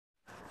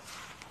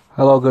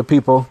Hello, good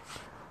people.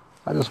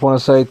 I just want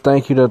to say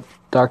thank you to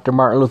Dr.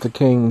 Martin Luther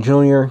King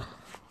Jr.,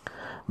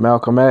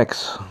 Malcolm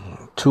X,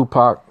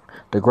 Tupac.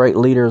 The great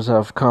leaders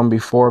have come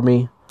before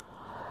me,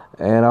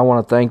 and I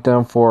want to thank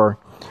them for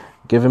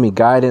giving me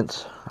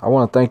guidance. I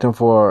want to thank them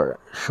for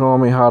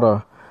showing me how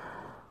to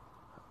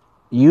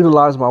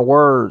utilize my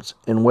words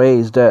in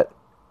ways that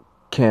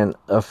can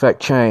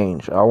affect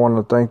change. I want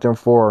to thank them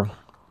for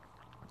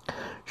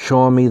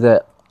showing me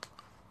that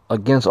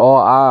against all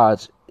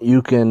odds,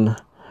 you can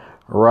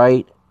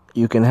write,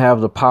 you can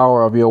have the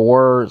power of your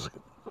words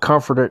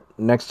comforted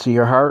next to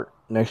your heart,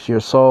 next to your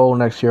soul,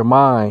 next to your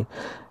mind,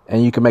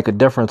 and you can make a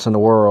difference in the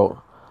world.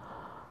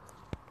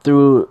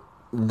 Through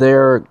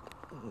their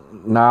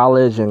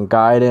knowledge and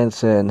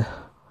guidance and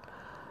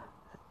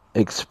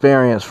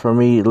experience from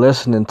me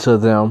listening to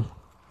them,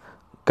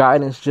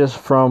 guidance just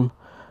from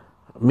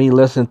me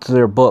listening to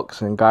their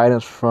books and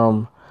guidance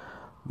from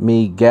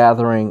me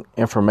gathering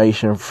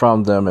information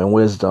from them and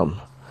wisdom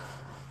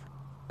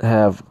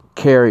have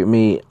carried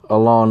me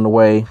along the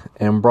way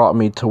and brought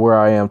me to where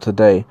I am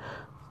today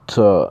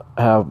to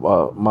have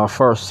my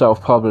first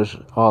self-published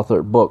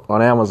authored book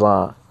on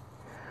Amazon.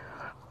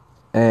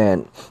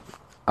 And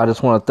I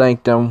just want to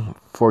thank them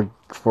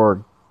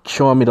for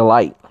showing me the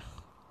light.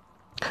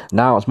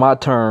 Now it's my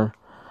turn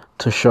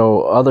to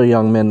show other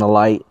young men the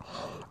light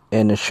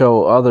and to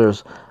show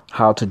others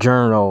how to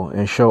journal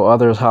and show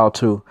others how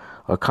to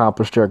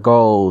accomplish their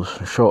goals,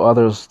 show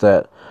others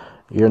that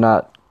you're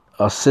not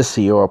a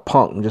sissy or a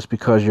punk just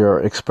because you're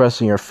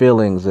expressing your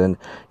feelings and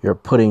you're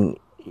putting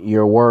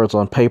your words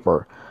on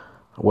paper,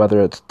 whether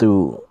it's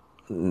through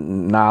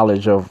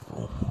knowledge of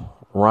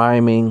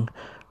rhyming,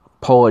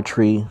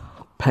 poetry,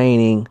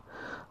 painting,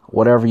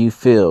 whatever you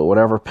feel,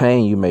 whatever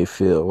pain you may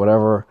feel,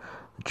 whatever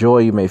joy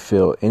you may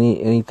feel,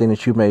 anything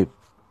that you may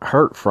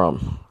hurt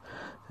from.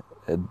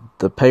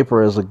 The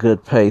paper is a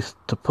good place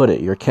to put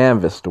it. Your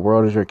canvas. The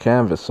world is your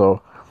canvas.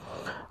 So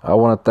I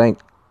want to thank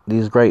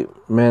these great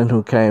men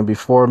who came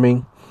before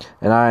me,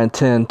 and I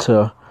intend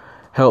to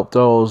help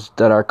those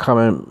that are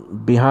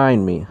coming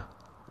behind me.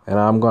 And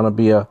I'm going to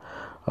be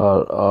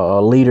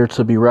a leader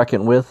to be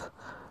reckoned with.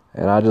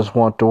 And I just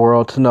want the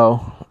world to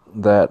know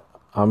that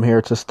I'm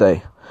here to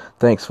stay.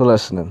 Thanks for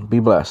listening. Be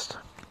blessed.